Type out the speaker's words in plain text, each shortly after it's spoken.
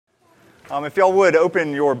If y'all would,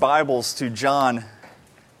 open your Bibles to John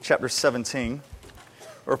chapter 17.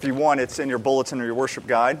 Or if you want, it's in your bulletin or your worship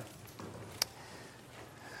guide.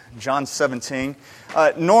 John 17.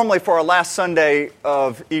 Normally for our last Sunday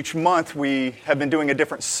of each month, we have been doing a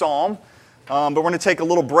different psalm. But we're going to take a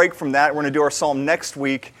little break from that. We're going to do our psalm next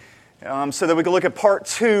week so that we can look at part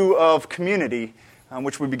 2 of community,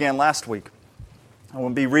 which we began last week. I will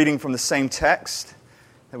be reading from the same text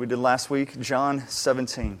that we did last week, John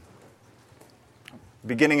 17.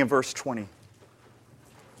 Beginning in verse 20.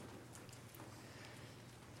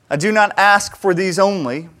 I do not ask for these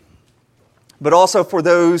only, but also for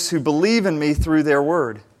those who believe in me through their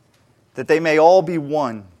word, that they may all be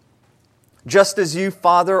one, just as you,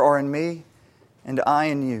 Father, are in me, and I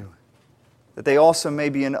in you, that they also may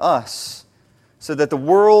be in us, so that the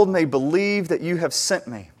world may believe that you have sent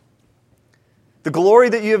me. The glory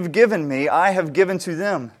that you have given me, I have given to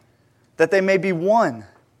them, that they may be one,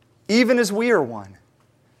 even as we are one.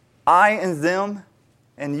 I in them,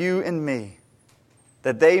 and you in me,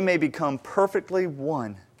 that they may become perfectly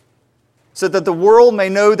one, so that the world may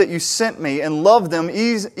know that you sent me and loved them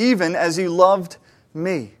even as you loved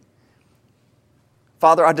me.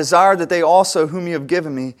 Father, I desire that they also, whom you have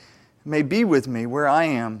given me, may be with me where I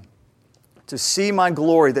am, to see my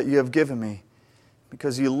glory that you have given me,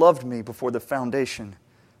 because you loved me before the foundation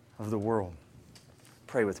of the world.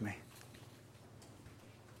 Pray with me.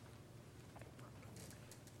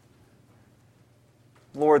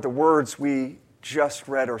 Lord, the words we just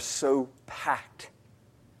read are so packed.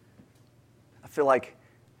 I feel like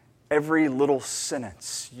every little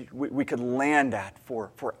sentence we could land at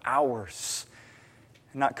for hours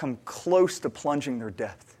and not come close to plunging their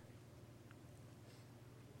depth.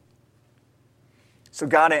 So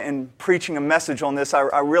God, in preaching a message on this,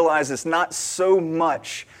 I realize it's not so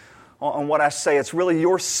much on what I say. It's really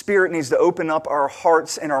your Spirit needs to open up our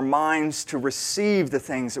hearts and our minds to receive the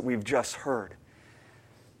things that we've just heard,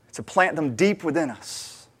 to plant them deep within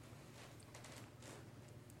us.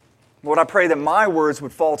 Lord, I pray that my words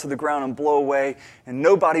would fall to the ground and blow away and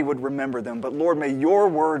nobody would remember them. But Lord, may your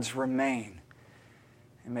words remain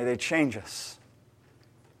and may they change us.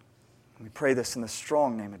 And we pray this in the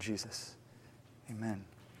strong name of Jesus. Amen.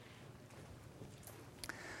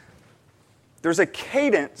 There's a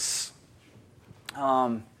cadence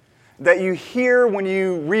that you hear when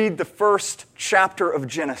you read the first chapter of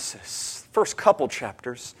Genesis, first couple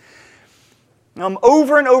chapters.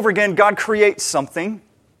 Over and over again, God creates something,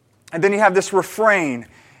 and then you have this refrain,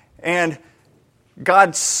 and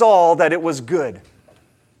God saw that it was good.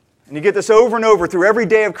 And you get this over and over through every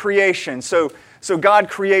day of creation. So God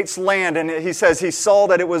creates land, and He says He saw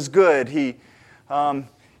that it was good. He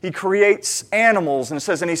creates animals, and it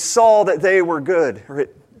says, and He saw that they were good, or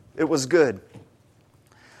it was good.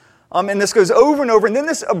 And this goes over and over, and then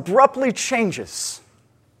this abruptly changes.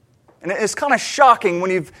 And it's kind of shocking when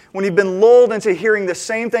you've been lulled into hearing the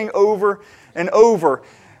same thing over and over.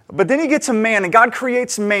 But then He gets a man, and God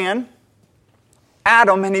creates man,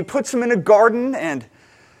 Adam, and He puts him in a garden, and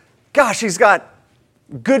gosh, he's got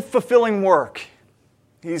good, fulfilling work.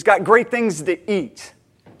 He's got great things to eat,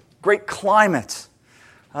 great climate.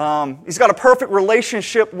 He's got a perfect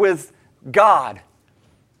relationship with God.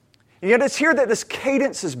 And yet it's here that this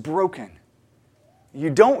cadence is broken. You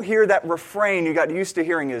don't hear that refrain you got used to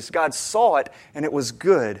hearing is God saw it and it was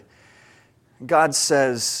good. God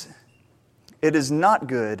says, it is not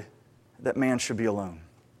good that man should be alone.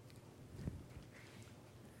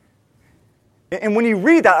 And when you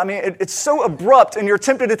read that, I mean, it's so abrupt and you're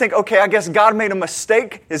tempted to think, okay, I guess God made a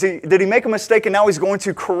mistake. Did He make a mistake and now He's going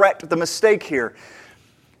to correct the mistake here?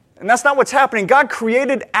 And that's not what's happening. God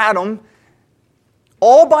created Adam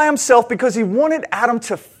all by himself because He wanted Adam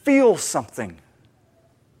to feel something.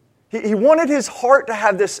 He wanted his heart to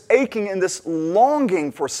have this aching and this longing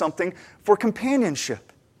for something, for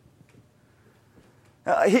companionship.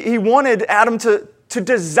 He wanted Adam to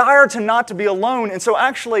desire to not to be alone. And so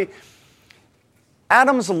actually,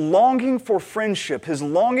 Adam's longing for friendship, his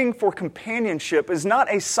longing for companionship is not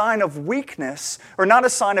a sign of weakness or not a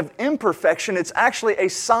sign of imperfection. It's actually a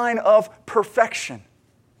sign of perfection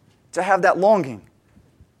to have that longing.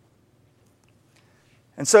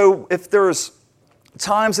 And so if there's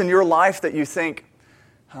times in your life that you think,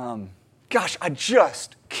 gosh, I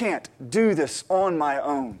just can't do this on my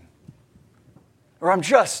own, or I'm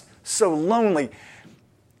just so lonely,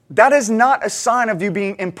 that is not a sign of you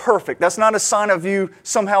being imperfect. That's not a sign of you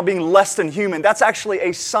somehow being less than human. That's actually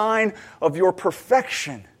a sign of your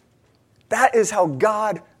perfection. That is how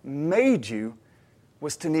God made you,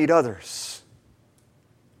 was to need others.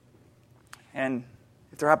 And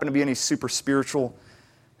if there happen to be any super spiritual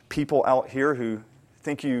people out here who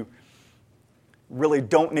think you really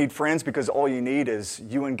don't need friends because all you need is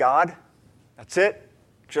you and God. That's it.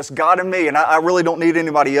 Just God and me, and I really don't need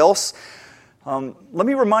anybody else. Let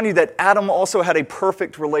me remind you that Adam also had a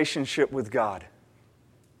perfect relationship with God,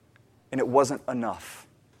 and it wasn't enough.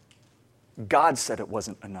 God said it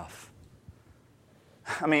wasn't enough.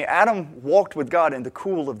 I mean, Adam walked with God in the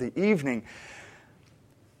cool of the evening,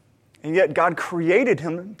 and yet God created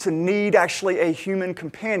him to need actually a human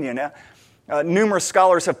companion. Numerous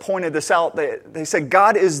scholars have pointed this out. They said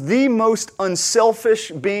God is the most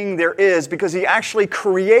unselfish being there is because He actually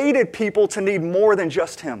created people to need more than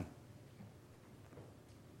just Him.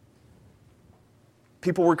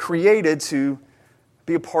 People were created to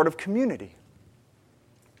be a part of community.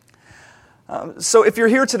 So if you're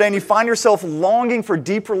here today and you find yourself longing for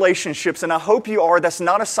deep relationships, and I hope you are, that's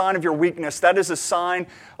not a sign of your weakness. That is a sign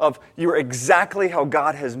of you're exactly how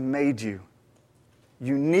God has made you.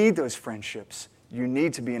 You need those friendships. You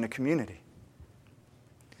need to be in a community.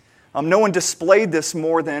 No one displayed this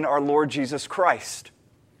more than our Lord Jesus Christ,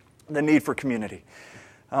 the need for community.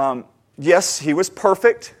 Yes, He was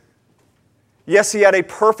perfect. Yes, He had a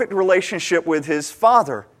perfect relationship with His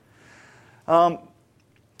Father.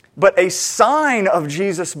 But a sign of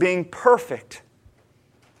Jesus being perfect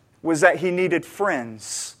was that He needed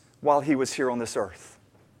friends while He was here on this earth.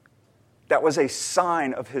 That was a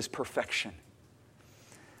sign of His perfection.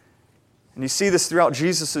 And you see this throughout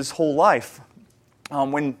Jesus' whole life.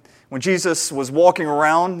 When Jesus was walking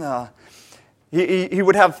around, he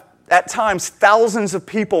would have, at times, thousands of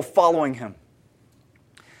people following Him.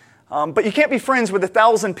 But you can't be friends with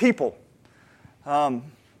 1,000 people.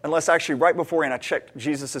 Unless actually right beforehand I checked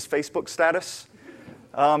Jesus' Facebook status.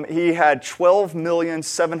 He had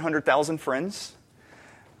 12,700,000 friends.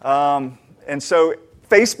 And so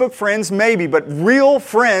Facebook friends maybe, but real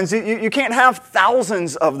friends, you can't have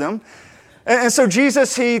thousands of them. And so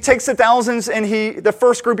Jesus, He takes the thousands and the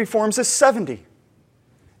first group He forms is 70.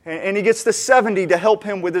 And He gets the 70 to help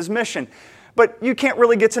Him with His mission. But you can't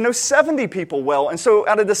really get to know 70 people well. And so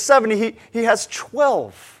out of the 70, he has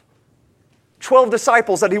 12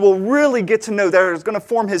 disciples that He will really get to know, that are going to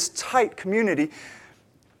form His tight community.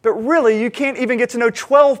 But really, you can't even get to know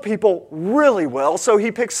 12 people really well, so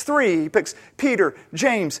He picks 3. He picks Peter,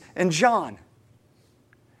 James, and John.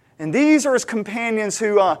 And these are His companions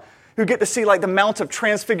who get to see like the Mount of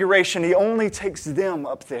Transfiguration. He only takes them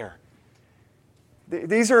up there.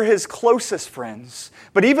 These are His closest friends.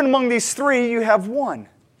 But even among these 3, you have one.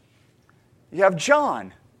 You have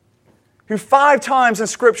John, who 5 times in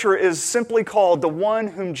Scripture is simply called the one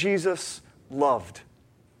whom Jesus loved.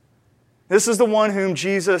 This is the one whom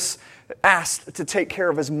Jesus asked to take care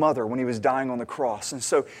of His mother when He was dying on the cross. And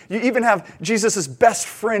so you even have Jesus' best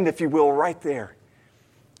friend, if you will, right there.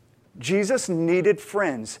 Jesus needed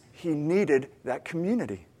friends. He needed that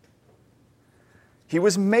community. He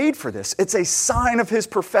was made for this. It's a sign of His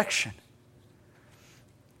perfection.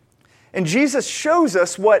 And Jesus shows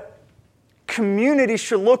us what community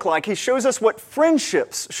should look like. He shows us what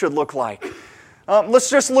friendships should look like. Let's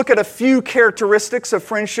just look at a few characteristics of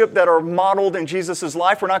friendship that are modeled in Jesus'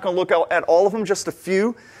 life. We're not going to look at all of them, just a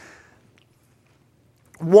few.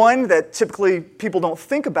 One that typically people don't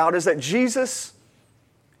think about is that Jesus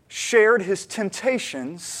shared His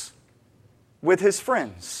temptations with His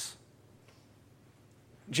friends.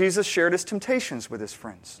 Jesus shared His temptations with His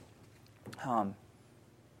friends.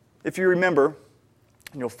 If you remember,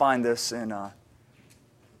 you'll find this in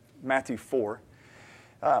Matthew 4.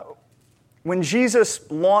 When Jesus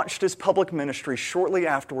launched His public ministry, shortly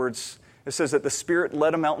afterwards, it says that the Spirit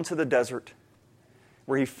led Him out into the desert,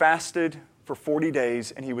 where He fasted for 40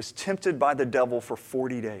 days, and He was tempted by the devil for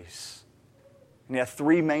 40 days. And He had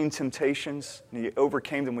 3 main temptations, and He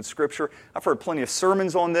overcame them with Scripture. I've heard plenty of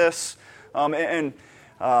sermons on this,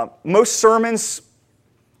 most sermons,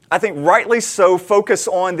 I think rightly so, focus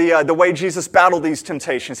on the way Jesus battled these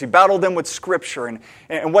temptations. He battled them with Scripture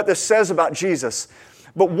and what this says about Jesus.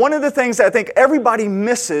 But one of the things that I think everybody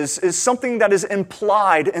misses is something that is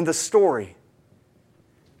implied in the story.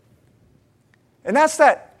 And that's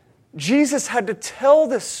that Jesus had to tell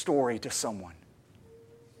this story to someone.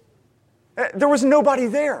 There was nobody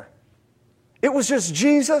there. It was just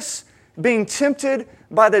Jesus being tempted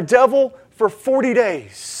by the devil for 40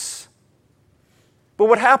 days. But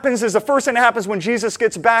what happens is the first thing that happens when Jesus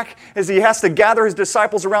gets back is He has to gather His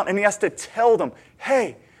disciples around and He has to tell them,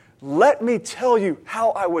 hey, let me tell you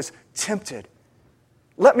how I was tempted.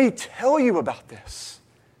 Let me tell you about this.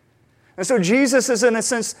 And so Jesus is, in a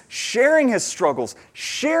sense, sharing His struggles,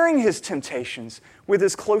 sharing His temptations with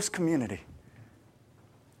His close community.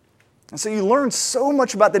 And so you learn so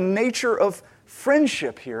much about the nature of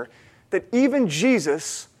friendship here that even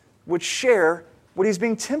Jesus would share what he's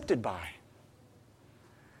being tempted by.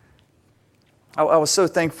 I was so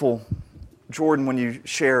thankful, Jordan, when you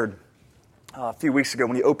shared a few weeks ago,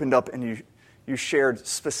 when you opened up and you shared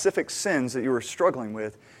specific sins that you were struggling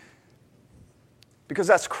with, because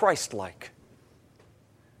that's Christ-like.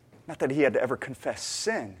 Not that he had to ever confess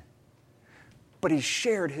sin, but he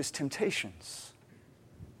shared his temptations.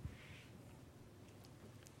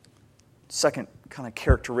 Second kind of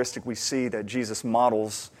characteristic we see that Jesus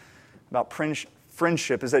models about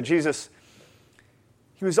friendship is that Jesus,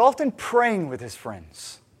 he was often praying with his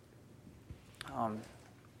friends.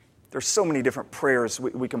 There's so many different prayers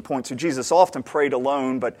we can point to. Jesus often prayed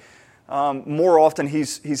alone, but more often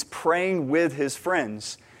he's praying with his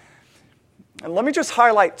friends. And let me just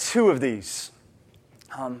highlight two of these,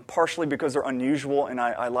 partially because they're unusual, and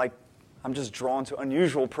I'm just drawn to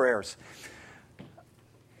unusual prayers.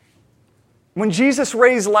 When Jesus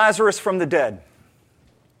raised Lazarus from the dead,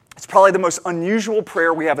 it's probably the most unusual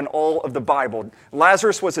prayer we have in all of the Bible.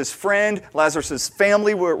 Lazarus was his friend. Lazarus'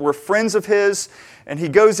 family were friends of his. And he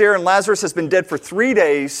goes there, and Lazarus has been dead for 3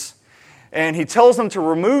 days. And he tells them to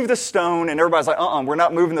remove the stone. And everybody's like, we're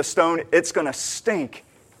not moving the stone. It's going to stink.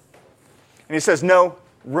 And he says, no,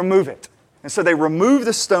 remove it. And so they remove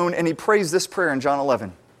the stone, and he prays this prayer in John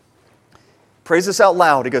 11. Prays this out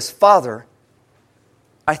loud. He goes, Father,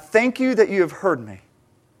 I thank you that you have heard me.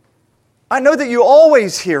 I know that you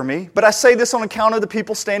always hear me, but I say this on account of the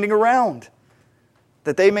people standing around,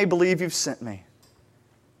 that they may believe you've sent me.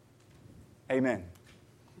 Amen.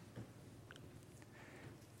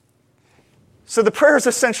 So the prayer is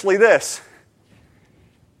essentially this.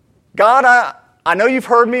 God, I know you've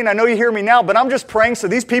heard me and I know you hear me now, but I'm just praying so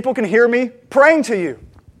these people can hear me praying to you.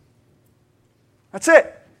 That's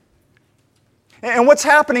it. And what's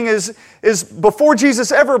happening is before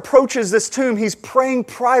Jesus ever approaches this tomb, he's praying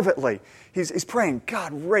privately. He's praying,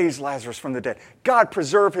 God, raise Lazarus from the dead. God,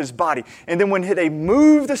 preserve his body. And then when they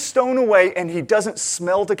move the stone away and he doesn't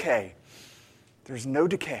smell decay, there's no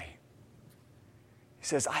decay. He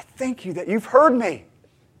says, I thank you that you've heard me.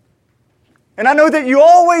 And I know that you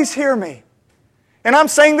always hear me. And I'm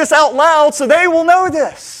saying this out loud so they will know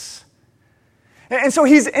this. And so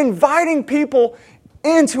he's inviting people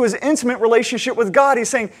into his intimate relationship with God. He's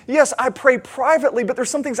saying, yes, I pray privately, but there's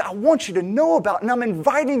some things I want you to know about, and I'm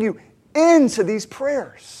inviting you into these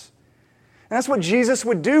prayers. And that's what Jesus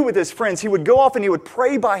would do with his friends. He would go off and he would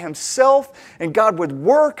pray by himself, and God would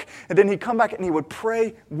work, and then he'd come back and he would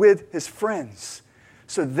pray with his friends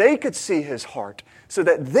so they could see his heart, so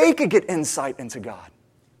that they could get insight into God.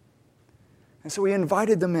 And so he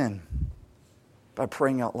invited them in by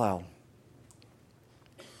praying out loud.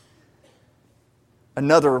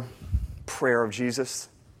 Another prayer of Jesus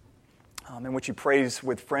in which he prays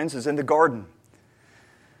with friends is in the garden.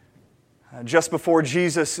 Just before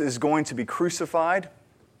Jesus is going to be crucified,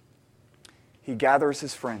 he gathers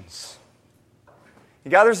his friends. He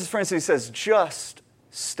gathers his friends and he says, just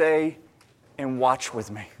stay and watch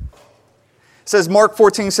with me. It says, Mark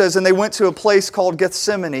 14 says, and they went to a place called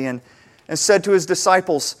Gethsemane and said to his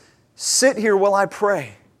disciples, sit here while I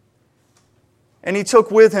pray. And he took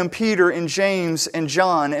with him Peter and James and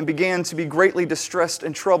John and began to be greatly distressed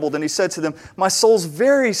and troubled. And he said to them, my soul's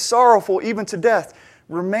very sorrowful, even to death.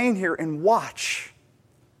 Remain here and watch.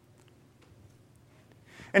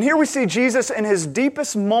 And here we see Jesus in his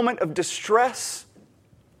deepest moment of distress.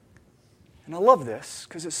 And I love this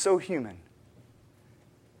because it's so human.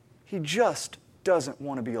 He just doesn't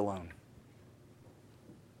want to be alone.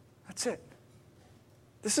 That's it.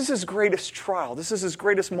 This is his greatest trial. This is his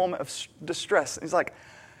greatest moment of distress. He's like,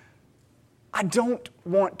 I don't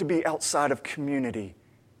want to be outside of community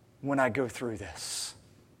when I go through this.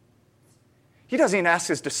 He doesn't even ask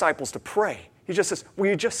his disciples to pray. He just says, will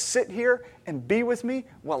you just sit here and be with me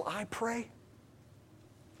while I pray?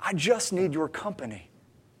 I just need your company.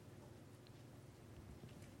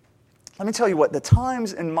 Let me tell you what, the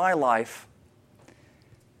times in my life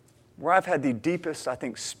where I've had the deepest, I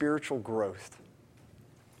think, spiritual growth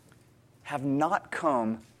have not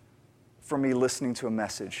come from me listening to a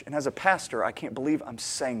message. And as a pastor, I can't believe I'm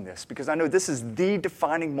saying this because I know this is the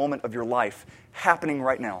defining moment of your life happening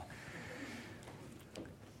right now.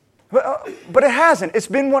 But it hasn't. It's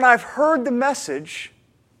been when I've heard the message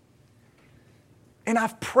and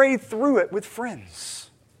I've prayed through it with friends.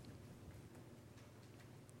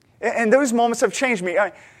 And those moments have changed me.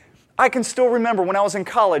 I can still remember when I was in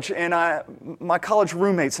college and my college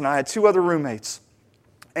roommates and I had 2 other roommates.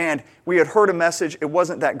 And we had heard a message. It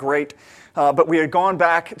wasn't that great. But we had gone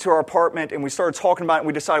back to our apartment and we started talking about it and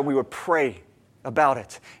we decided we would pray about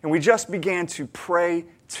it. And we just began to pray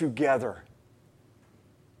together.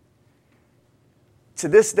 To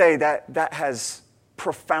this day, that has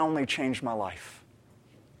profoundly changed my life.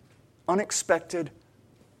 Unexpected,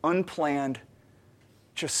 unplanned,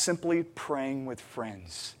 just simply praying with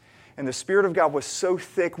friends. And the Spirit of God was so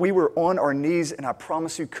thick, we were on our knees, and I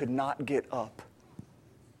promise you could not get up.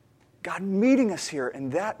 God meeting us here in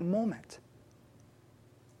that moment.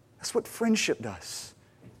 That's what friendship does.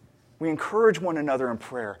 We encourage one another in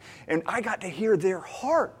prayer. And I got to hear their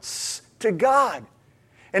hearts to God.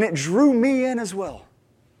 And it drew me in as well.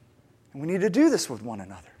 And we need to do this with one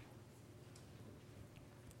another.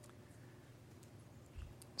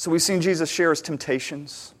 So we've seen Jesus share his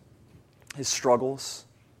temptations, his struggles.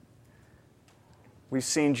 We've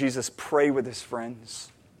seen Jesus pray with his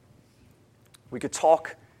friends. We could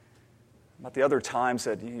talk about the other times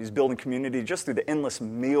that he's building community just through the endless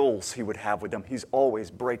meals he would have with them. He's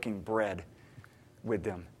always breaking bread with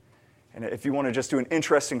them. And if you want to just do an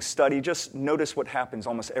interesting study, just notice what happens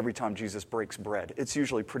almost every time Jesus breaks bread. It's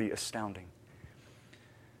usually pretty astounding.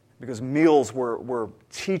 Because meals were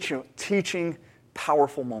teaching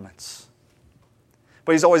powerful moments.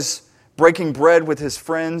 But he's always breaking bread with his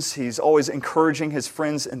friends. He's always encouraging his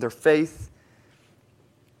friends in their faith.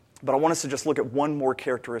 But I want us to just look at one more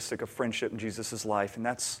characteristic of friendship in Jesus' life, and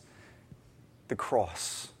that's the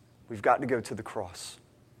cross. We've got to go to the cross.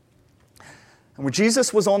 And when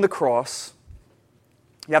Jesus was on the cross,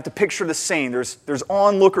 you have to picture the scene. There's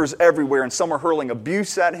onlookers everywhere, and some are hurling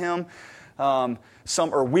abuse at him.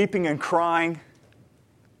 Some are weeping and crying.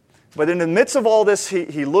 But in the midst of all this,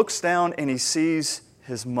 he looks down and he sees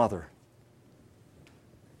his mother.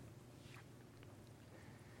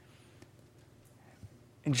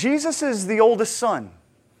 And Jesus is the oldest son,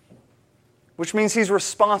 which means he's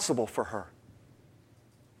responsible for her.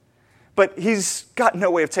 But he's got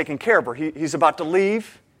no way of taking care of her. He's about to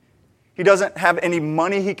leave. He doesn't have any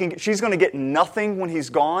money he can get. She's going to get nothing when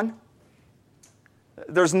he's gone.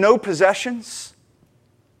 There's no possessions.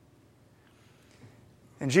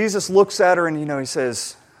 And Jesus looks at her and, he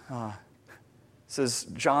says,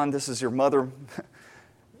 John, this is your mother.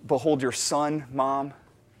 Behold your son, Mom.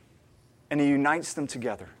 And he unites them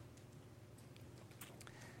together.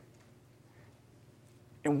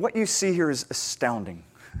 And what you see here is astounding.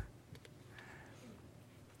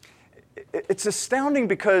 It's astounding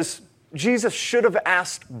because Jesus should have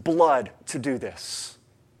asked blood to do this.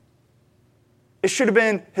 It should have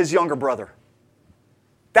been his younger brother.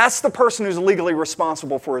 That's the person who's legally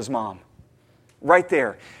responsible for his mom. Right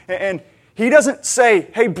there. And he doesn't say,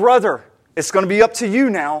 hey, brother, it's going to be up to you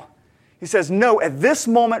now. He says, no, at this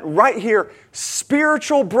moment right here,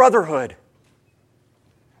 spiritual brotherhood.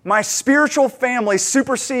 My spiritual family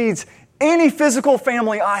supersedes any physical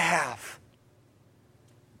family I have.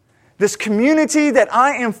 This community that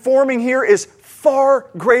I am forming here is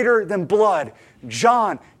far greater than blood.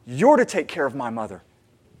 John, you're to take care of my mother.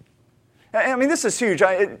 I mean, this is huge.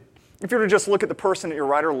 If you were to just look at the person at your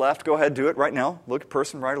right or left, go ahead, do it right now. Look at the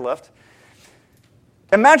person right or left.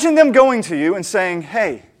 Imagine them going to you and saying,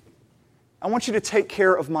 hey, I want you to take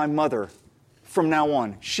care of my mother from now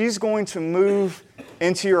on. She's going to move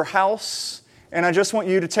into your house, and I just want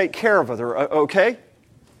you to take care of her, okay?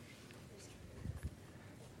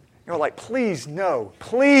 You're like, please, no.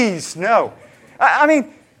 Please, no. I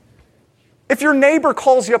mean, if your neighbor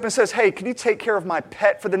calls you up and says, hey, can you take care of my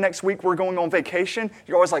pet for the next week? We're going on vacation.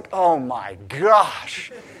 You're always like, oh my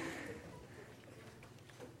gosh.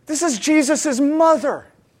 This is Jesus' mother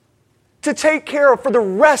to take care of for the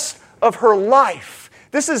rest of her life.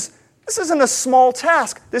 This isn't a small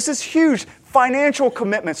task. This is huge. Financial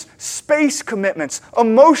commitments, space commitments,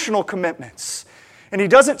 emotional commitments. And he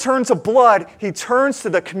doesn't turn to blood. He turns to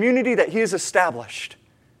the community that he has established.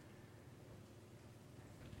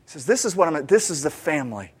 He says, this is the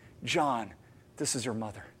family. John, this is your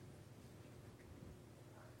mother.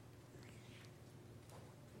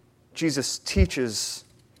 Jesus teaches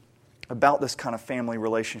about this kind of family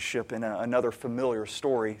relationship in another familiar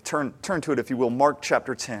story. Turn to it, if you will, Mark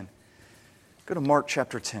chapter 10. Go to Mark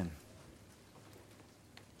chapter 10.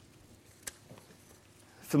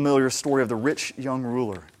 Familiar story of the rich young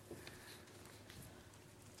ruler.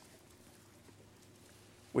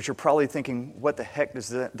 Which you're probably thinking, what the heck does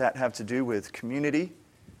that have to do with community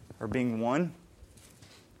or being one?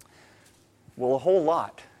 Well, a whole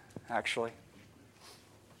lot, actually.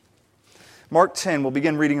 Mark 10, we'll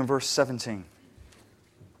begin reading in verse 17.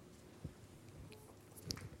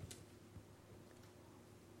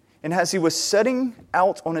 And as he was setting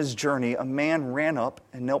out on his journey, a man ran up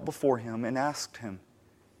and knelt before him and asked him,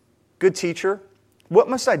 Good teacher, what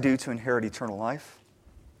must I do to inherit eternal life?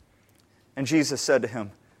 And Jesus said to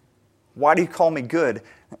him, Why do you call me good?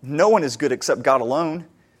 No one is good except God alone.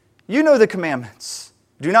 You know the commandments.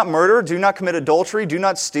 Do not murder, do not commit adultery, do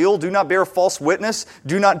not steal, do not bear false witness,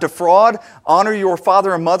 do not defraud, honor your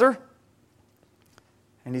father and mother.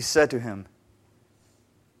 And he said to him,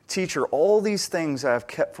 Teacher, all these things I have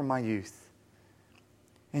kept from my youth.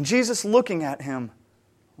 And Jesus, looking at him,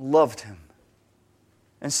 loved him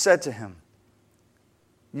and said to him,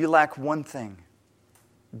 You lack one thing.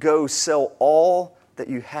 Go sell all that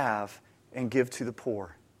you have and give to the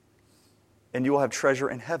poor, and you will have treasure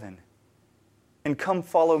in heaven. And come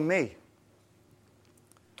follow me.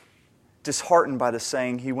 Disheartened by the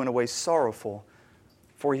saying, he went away sorrowful,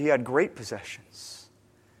 for he had great possessions.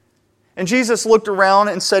 And Jesus looked around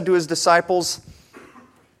and said to his disciples,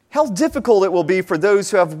 How difficult it will be for those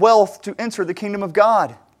who have wealth to enter the kingdom of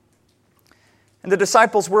God. And the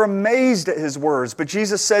disciples were amazed at his words, but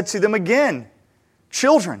Jesus said to them again,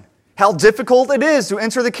 Children, how difficult it is to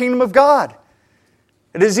enter the kingdom of God.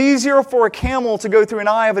 It is easier for a camel to go through an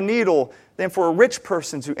eye of a needle than for a rich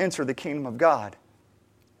person to enter the kingdom of God.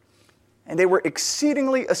 And they were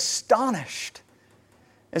exceedingly astonished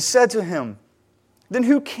and said to him, Then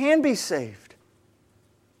who can be saved?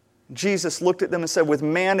 Jesus looked at them and said, With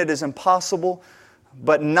man it is impossible,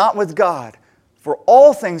 but not with God, for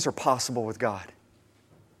all things are possible with God.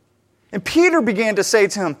 And Peter began to say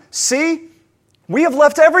to him, See, we have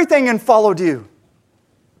left everything and followed you.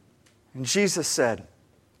 And Jesus said,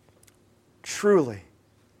 Truly,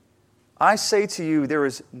 I say to you, there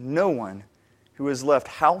is no one who has left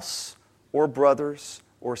house or brothers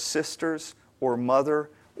or sisters or mother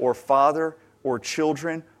or father or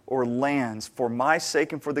children or lands for my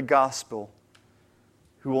sake and for the gospel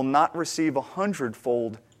who will not receive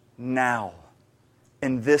 100-fold now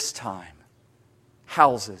in this time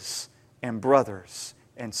houses and brothers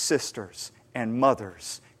and sisters and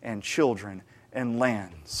mothers and children and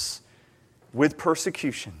lands with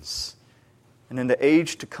persecutions, and in the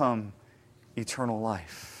age to come, eternal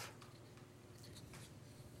life.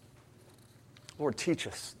 Lord, teach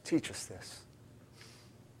us this.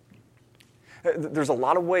 There's a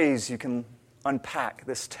lot of ways you can unpack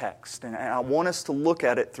this text, and I want us to look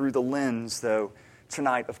at it through the lens, though,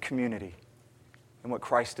 tonight of community and what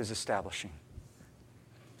Christ is establishing.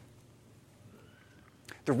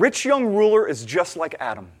 The rich young ruler is just like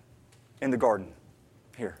Adam in the garden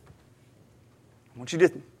here. I want you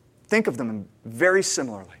to think of them very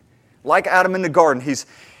similarly. Like Adam in the garden, he's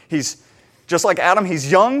just like Adam,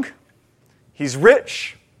 he's young, he's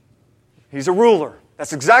rich, he's a ruler.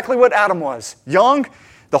 That's exactly what Adam was. Young,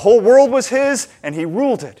 the whole world was his, and he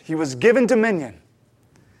ruled it. He was given dominion.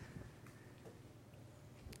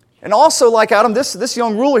 And also like Adam, this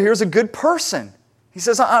young ruler here is a good person. He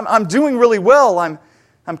says, I'm doing really well.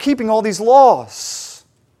 I'm keeping all these laws.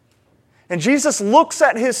 And Jesus looks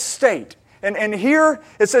at his state. And here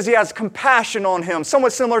it says he has compassion on him,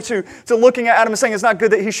 somewhat similar to looking at Adam and saying it's not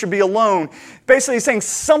good that he should be alone. Basically, he's saying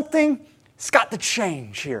something's got to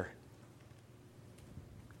change here.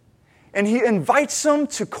 And he invites him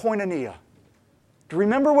to koinonia. Do you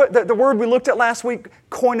remember what the word we looked at last week?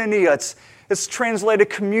 Koinonia. It's translated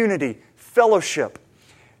community, fellowship.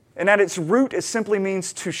 And at its root, it simply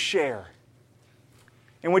means to share.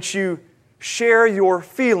 In which you share your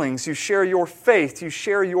feelings, you share your faith, you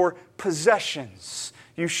share your possessions,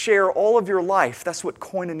 you share all of your life. That's what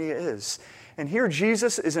koinonia is. And here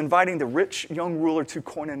Jesus is inviting the rich young ruler to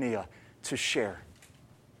koinonia, to share.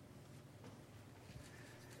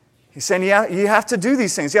 He's saying you have to do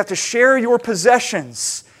these things. You have to share your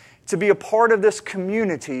possessions to be a part of this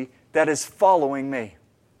community that is following me.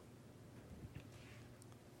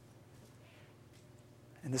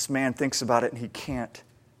 And this man thinks about it and he can't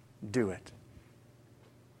do it.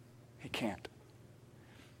 He can't.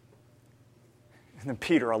 And then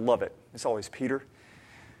Peter, I love it. It's always Peter.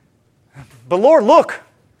 But Lord, look,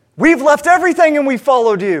 we've left everything and we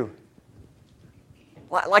followed you.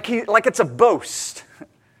 Like it's a boast.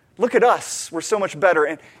 Look at us. We're so much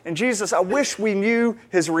better. And Jesus, I wish we knew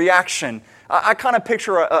his reaction. I kind of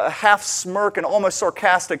picture a half smirk and almost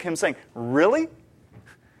sarcastic, him saying, Really?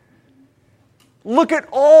 Look at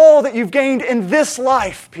all that you've gained in this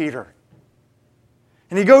life, Peter.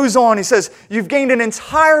 And he goes on, he says, you've gained an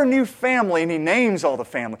entire new family, and he names all the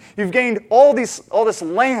family. You've gained all this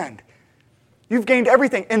land. You've gained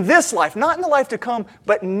everything in this life, not in the life to come,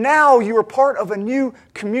 but now you are part of a new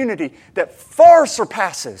community that far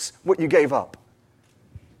surpasses what you gave up.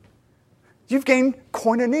 You've gained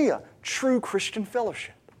koinonia, true Christian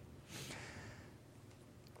fellowship.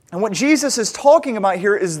 And what Jesus is talking about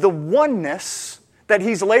here is the oneness that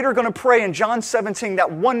he's later going to pray in John 17,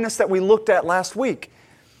 that oneness that we looked at last week.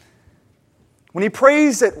 When he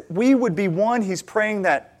prays that we would be one, he's praying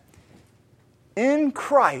that in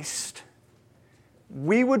Christ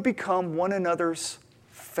we would become one another's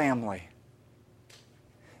family.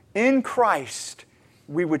 In Christ,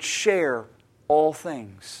 we would share all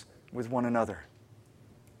things with one another.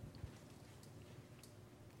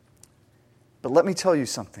 But let me tell you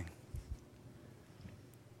something.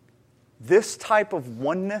 This type of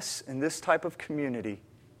oneness and this type of community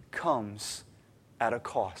comes at a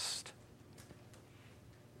cost.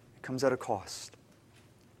 It comes at a cost.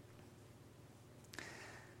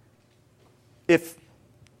 If,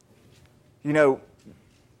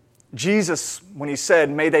 Jesus, when he said,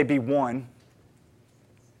 may they be one,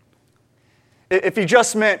 if he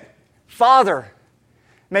just meant, Father,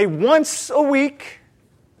 may once a week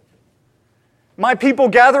my people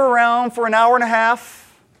gather around for an hour and a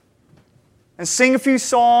half and sing a few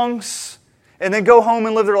songs and then go home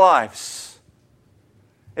and live their lives.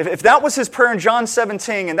 If that was his prayer in John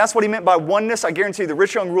 17, and that's what he meant by oneness, I guarantee you the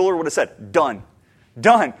rich young ruler would have said, done.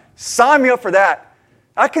 Done. Sign me up for that.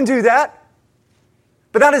 I can do that.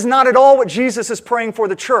 But that is not at all what Jesus is praying for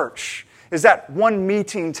the church, is that one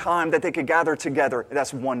meeting time that they could gather together.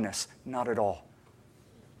 That's oneness. Not at all.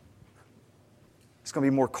 It's going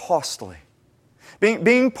to be more costly.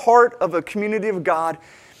 Being part of a community of God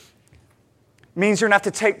means you're going to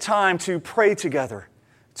have to take time to pray together,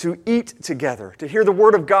 to eat together, to hear the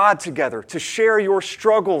Word of God together, to share your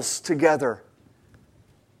struggles together.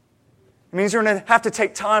 It means you're going to have to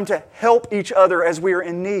take time to help each other as we are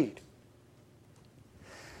in need.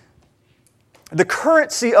 The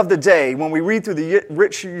currency of the day, when we read through the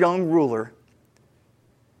rich young ruler,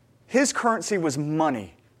 his currency was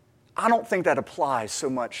money. I don't think that applies so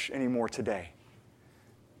much anymore today.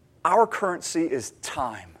 Our currency is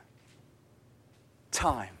time.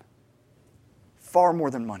 Time. Far more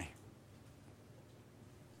than money.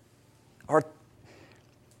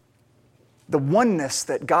 The oneness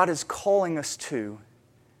that God is calling us to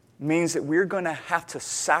means that we're going to have to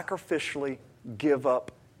sacrificially give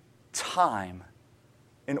up time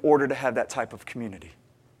in order to have that type of community.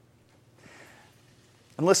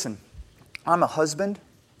 And listen, I'm a husband.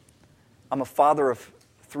 I'm a father of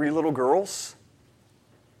 3 little girls.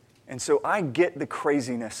 And so I get the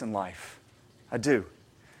craziness in life. I do.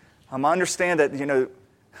 I understand that,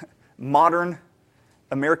 modern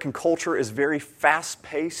American culture is very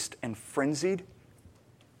fast-paced and frenzied.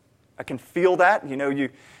 I can feel that.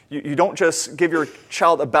 You don't just give your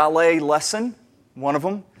child a ballet lesson, one of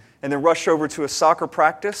them, and then rush over to a soccer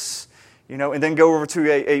practice, and then go over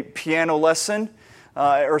to a piano lesson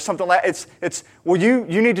or something like that. It's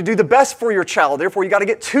you need to do the best for your child. Therefore, you got to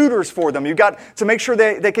get tutors for them. You've got to make sure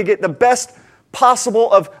they could get the best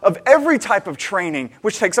possible of every type of training,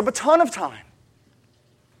 which takes up a ton of time.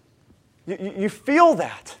 You feel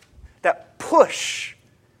that push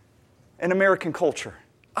in American culture.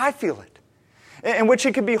 I feel it. In which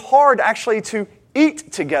it can be hard actually to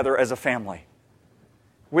eat together as a family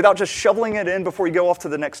without just shoveling it in before you go off to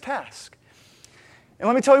the next task. And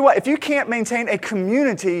let me tell you what, if you can't maintain a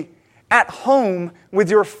community at home with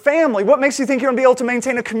your family, what makes you think you're going to be able to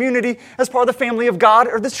maintain a community as part of the family of God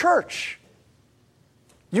or the church?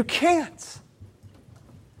 You can't.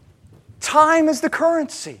 Time is the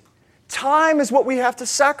currency. Time is what we have to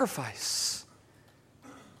sacrifice.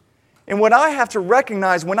 And what I have to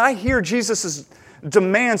recognize when I hear Jesus'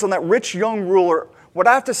 demands on that rich young ruler, what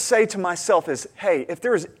I have to say to myself is, hey, if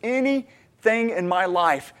there is anything in my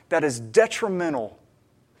life that is detrimental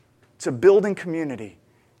to building community,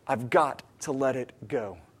 I've got to let it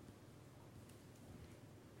go.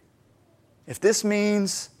 If this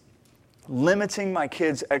means limiting my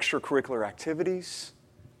kids' extracurricular activities,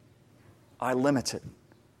 I limit it.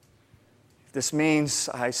 If this means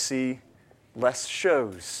I see less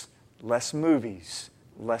shows, less movies,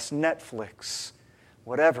 less Netflix,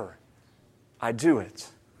 whatever, I do it.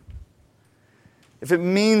 If it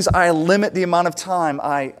means I limit the amount of time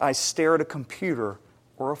I stare at a computer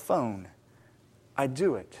or a phone, I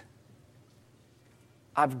do it.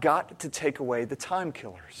 I've got to take away the time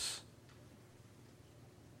killers.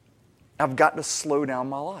 I've got to slow down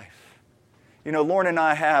my life. Lauren and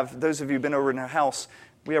I have, those of you who've been over in our house,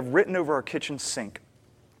 we have written over our kitchen sink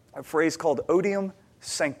a phrase called odium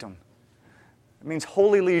sanctum. It means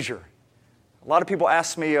holy leisure. A lot of people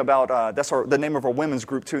ask me about, that's the name of our women's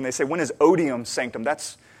group too, and they say, when is odium sanctum?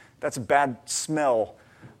 That's bad smell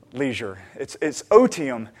leisure. It's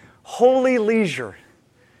otium, holy leisure.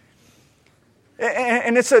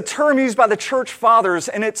 And it's a term used by the church fathers,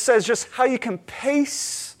 and it says just how you can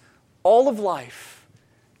pace all of life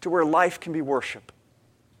to where life can be worship.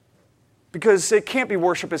 Because it can't be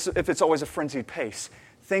worship if it's always a frenzied pace.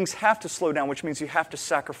 Things have to slow down, which means you have to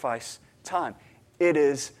sacrifice time. It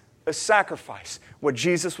is a sacrifice. What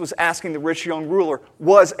Jesus was asking the rich young ruler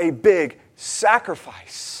was a big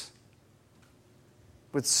sacrifice.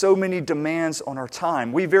 With so many demands on our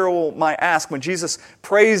time, we very well might ask, when Jesus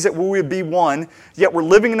prays that we would be one, yet we're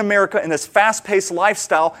living in America in this fast-paced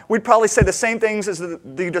lifestyle, we'd probably say the same things as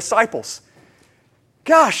the disciples.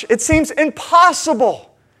 Gosh, it seems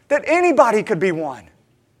impossible that anybody could be one.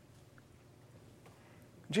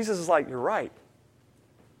 Jesus is like, you're right.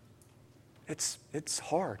 It's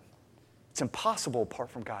hard. It's impossible apart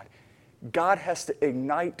from God. God has to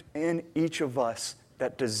ignite in each of us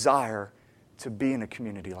that desire to be in a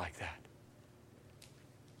community like that.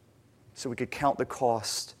 So we could count the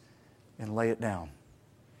cost and lay it down.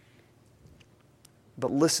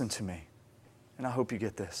 But listen to me, and I hope you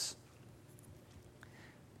get this.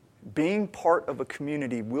 Being part of a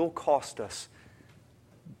community will cost us,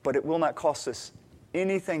 but it will not cost us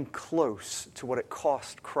anything close to what it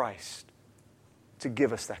cost Christ to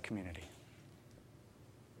give us that community.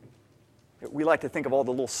 We like to think of all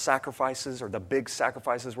the little sacrifices or the big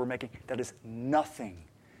sacrifices we're making. That is nothing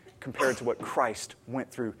compared to what Christ went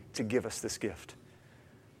through to give us this gift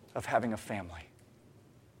of having a family.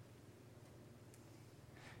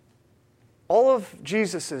 All of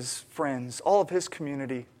Jesus' friends, all of his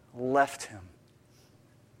community left him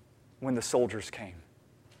when the soldiers came.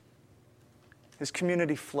 His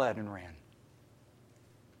community fled and ran.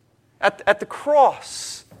 At the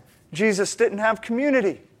cross, Jesus didn't have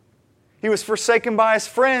community. He was forsaken by his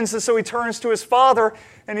friends, and so he turns to his Father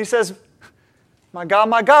and he says, my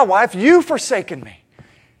God, why have you forsaken me?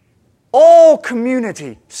 All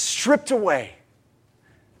community stripped away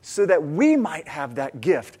so that we might have that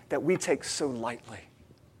gift that we take so lightly.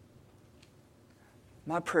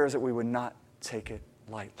 My prayer is that we would not take it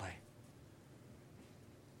lightly,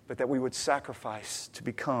 but that we would sacrifice to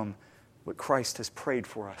become what Christ has prayed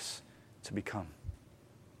for us to become.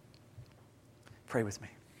 Pray with me.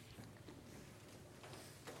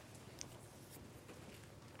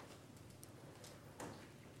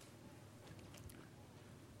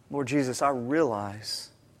 Lord Jesus, I realize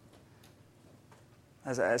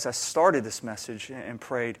as I started this message and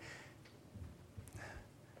prayed,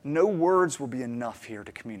 no words will be enough here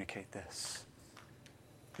to communicate this.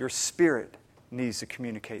 Your Spirit needs to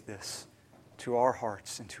communicate this to our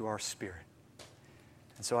hearts and to our spirit.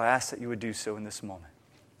 And so I ask that you would do so in this moment.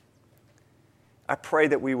 I pray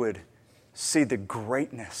that we would see the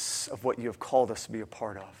greatness of what you have called us to be a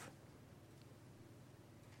part of.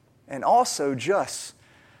 And also just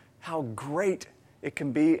how great it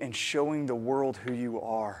can be in showing the world who you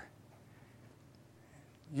are.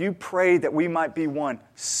 You pray that we might be one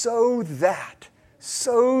so that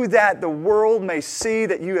the world may see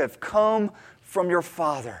that you have come from your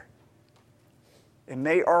Father. And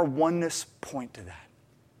may our oneness point to that.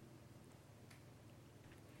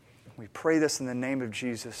 We pray this in the name of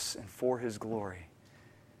Jesus and for his glory.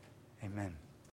 Amen.